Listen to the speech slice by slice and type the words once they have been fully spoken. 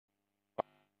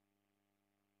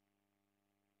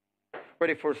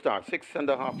Ready for start.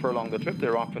 6.5 furlong the trip.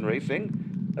 They're off and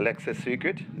racing. Alexa's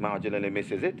Secret marginally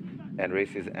misses it and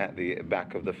races at the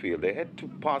back of the field. They head to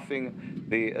passing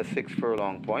the 6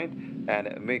 furlong point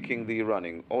and making the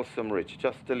running. Awesome Rich,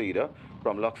 just the leader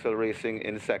from Luxel Racing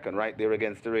in second. Right there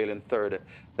against the rail in third.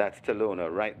 That's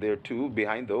Talona. Right there too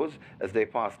behind those as they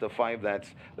pass the 5. That's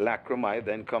Lacrimai.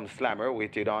 Then comes Slammer,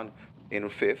 waited on in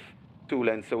fifth. 2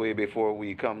 lengths away before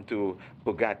we come to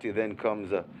Bugatti. Then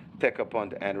comes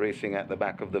Punt and racing at the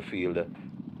back of the field.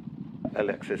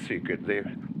 Alexa's Secret. They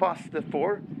pass the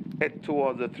 4, head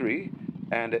towards the 3,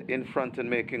 and in front and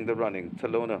making the running.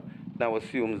 Talona now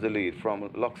assumes the lead from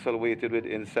Luxel waited with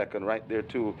in second. Right there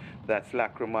too, that's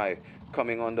Lacrimai.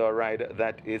 Coming on the ride,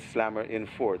 that is Slammer in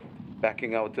fourth.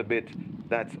 Backing out a bit,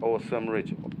 that's Awesome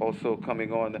Rich. Also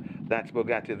coming on, that's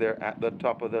Bugatti there at the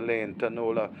top of the lane.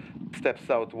 Tanola steps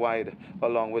out wide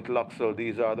along with Luxel.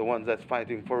 These are the ones that's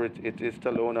fighting for it. It is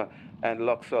Talona and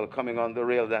Luxel coming on the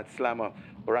rail. That's Slammer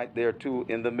right there too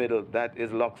in the middle. That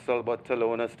is Luxel, but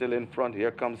Talona still in front.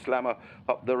 Here comes Slammer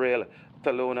up the rail.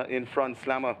 Talona in front.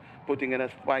 Slammer putting in a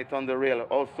fight on the rail.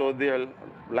 Also there,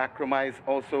 Lacrimize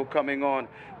also coming on.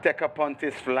 Punt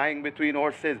is flying between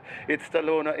horses. It's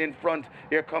Talona in front.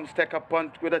 Here comes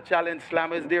Punt with a challenge.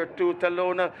 Slammer is there too.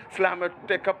 Talona, Slammer,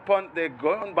 Punt. They're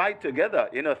going by together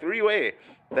in a 3-way.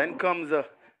 Then comes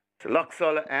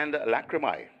Luxel and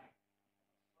Lacrimize.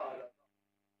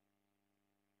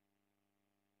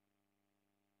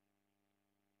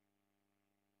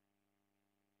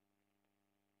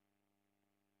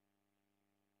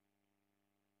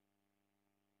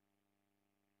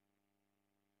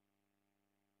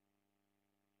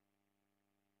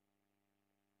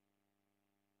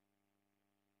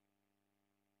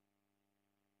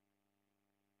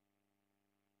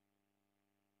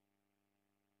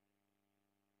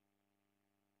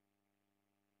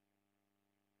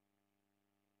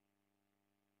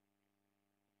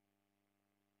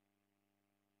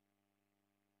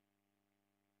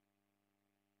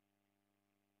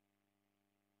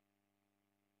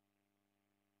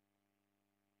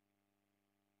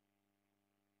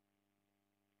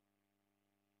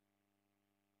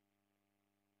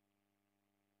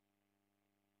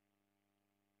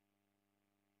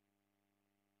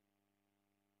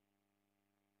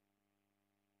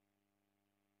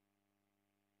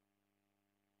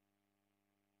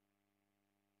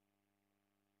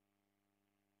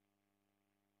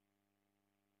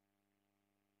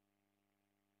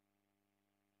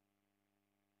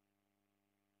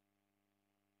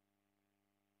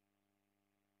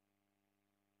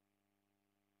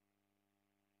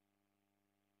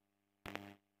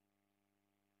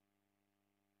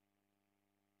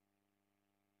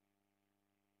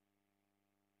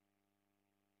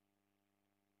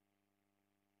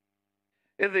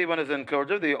 Is the winners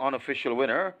enclosure, the unofficial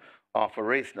winner of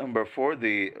race number 4,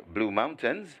 the Blue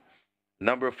Mountains.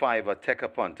 Number 5, a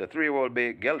Punt, a 3-year-old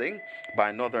bay gelding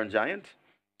by Northern Giant.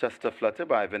 Just a Flutter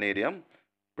by Vanadium.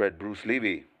 Bred Bruce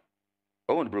Levy.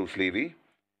 Owned Bruce Levy.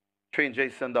 Trained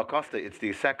Jason DaCosta. It's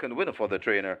the second winner for the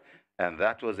trainer. And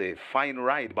that was a fine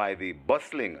ride by the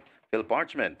bustling Phil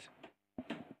Parchment.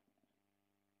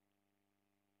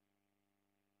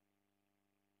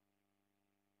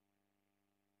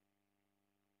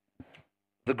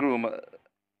 The groom,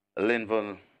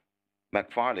 Linville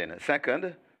McFarlane.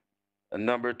 Second,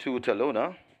 number 2,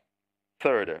 Talona.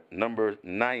 Third, number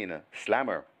 9,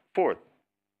 Slammer. Fourth,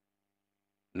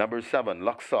 number 7,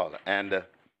 Luxol. And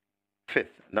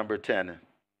fifth, number 10,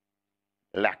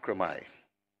 Lacrimae.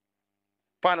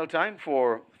 Final time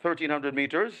for 1,300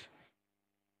 meters.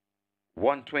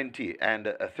 120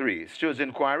 and 3. Stew's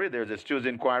inquiry. There's a Stew's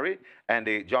inquiry and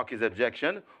a jockey's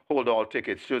objection. Hold all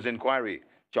tickets. Stew's inquiry.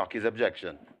 Jockey's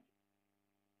objection.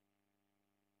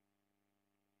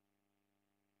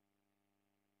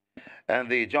 And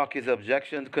the jockey's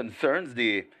objection concerns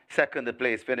the second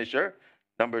place finisher,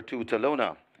 number 2,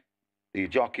 Talona. The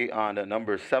jockey on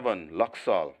number 7,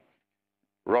 Luxol,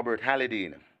 Robert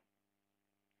Hallidine,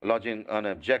 lodging an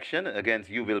objection against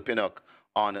Uville Pinnock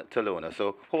on Talona.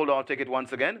 So hold all ticket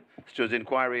once again. Stew's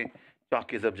inquiry,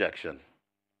 jockey's objection.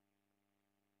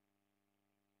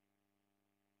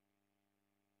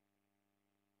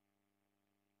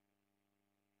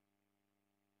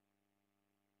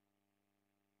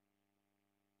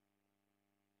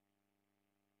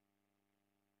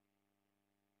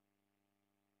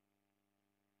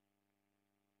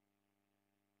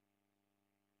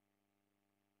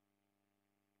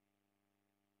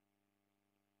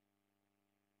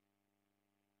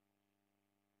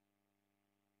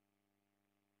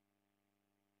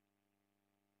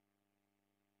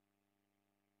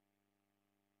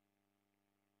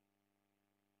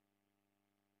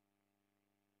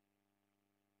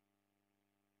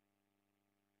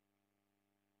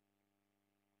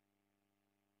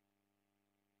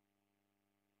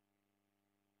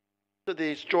 To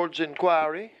the George's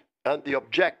inquiry and the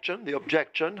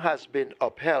objection has been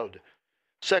upheld.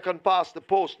 Second past the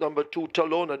post, number 2,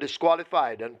 Talona,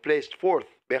 disqualified and placed fourth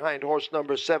behind horse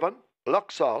number 7,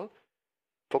 Luxal,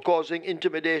 for causing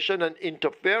intimidation and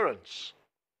interference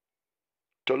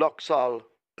to Luxal,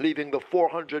 leaving the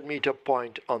 400-meter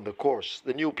point on the course.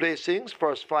 The new placings: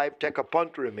 first 5, Take a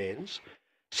Punt remains.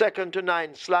 Second to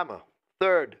 9, Slammer.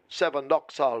 Third, 7,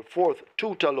 Luxal. Fourth,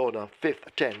 2, Talona.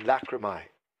 Fifth, 10, Lacrimae.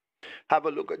 Have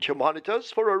a look at your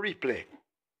monitors for a replay.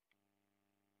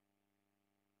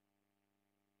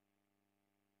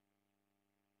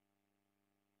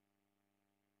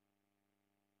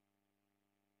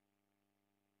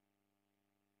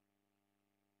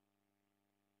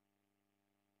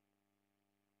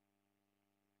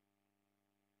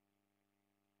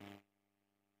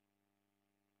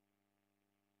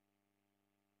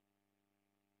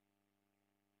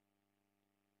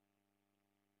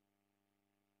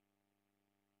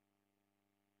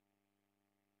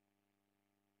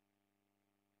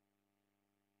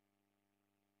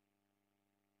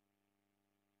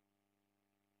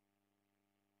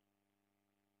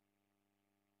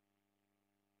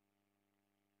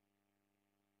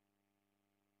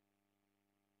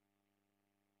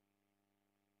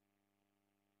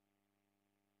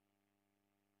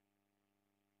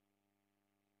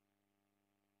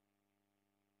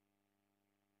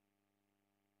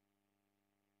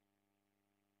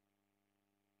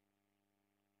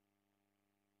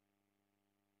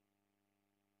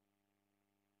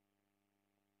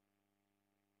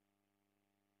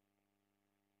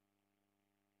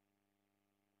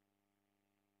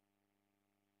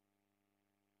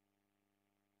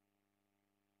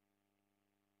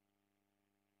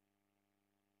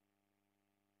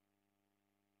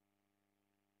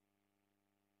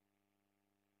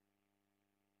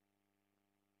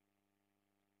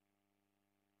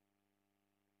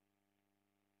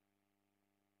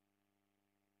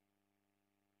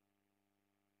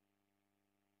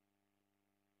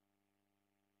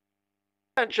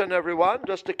 Attention everyone,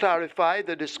 just to clarify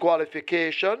the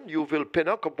disqualification, Yeovil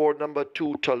Pinnock aboard number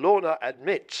 2, Talona,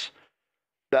 admits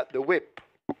that the whip,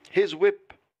 his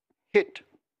whip, hit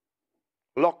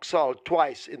Luxal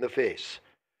twice in the face.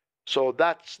 So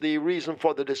that's the reason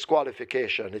for the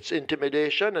disqualification. It's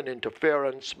intimidation and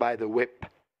interference by the whip.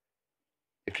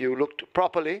 If you looked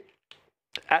properly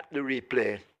at the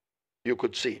replay, you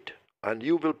could see it. And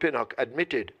Yeovil Pinnock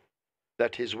admitted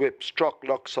that his whip struck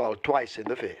Luxal twice in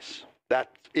the face. That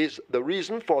is the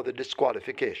reason for the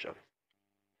disqualification.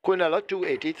 Quinella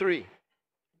 283,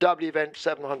 double event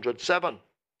 707,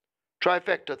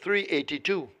 trifecta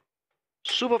 382,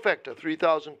 superfecta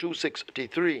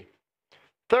 3263,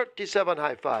 37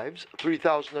 high fives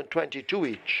 3022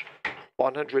 each,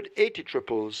 180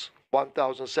 triples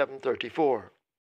 1734.